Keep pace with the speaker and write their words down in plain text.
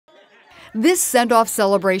This send-off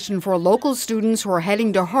celebration for local students who are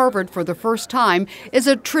heading to Harvard for the first time is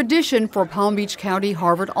a tradition for Palm Beach County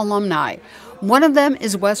Harvard alumni. One of them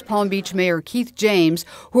is West Palm Beach Mayor Keith James,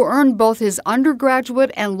 who earned both his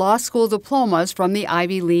undergraduate and law school diplomas from the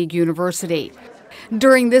Ivy League University.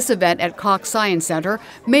 During this event at Cox Science Center,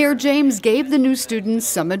 Mayor James gave the new students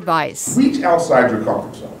some advice. Reach outside your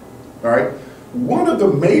comfort zone, all right? One of the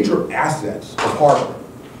major assets of Harvard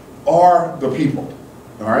are the people,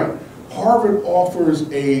 all right? Harvard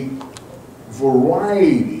offers a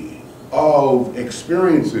variety of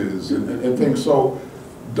experiences and things, so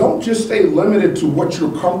don't just stay limited to what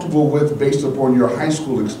you're comfortable with based upon your high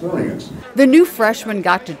school experience. The new freshmen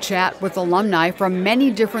got to chat with alumni from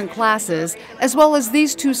many different classes, as well as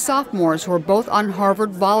these two sophomores who are both on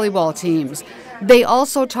Harvard volleyball teams. They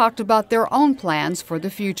also talked about their own plans for the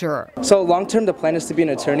future. So long-term, the plan is to be an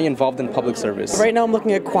attorney involved in public service. Right now I'm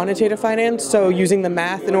looking at quantitative finance, so using the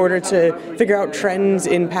math in order to figure out trends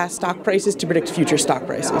in past stock prices to predict future stock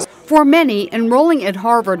prices. For many, enrolling at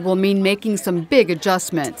Harvard will mean making some big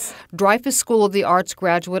adjustments. Dreyfus School of the Arts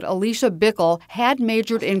graduate Alicia Bickle had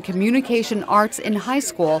majored in communication arts in high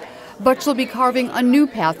school, but she'll be carving a new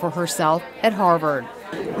path for herself at Harvard.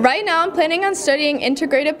 Right now I'm planning on studying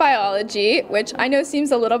integrated biology, which I know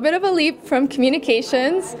seems a little bit of a leap from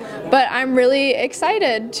communications, but I'm really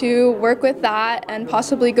excited to work with that and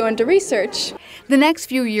possibly go into research. The next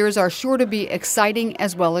few years are sure to be exciting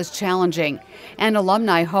as well as challenging, and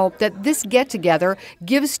alumni hope that this get-together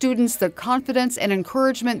gives students the confidence and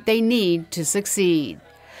encouragement they need to succeed.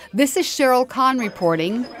 This is Cheryl Kahn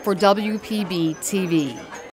reporting for WPB-TV.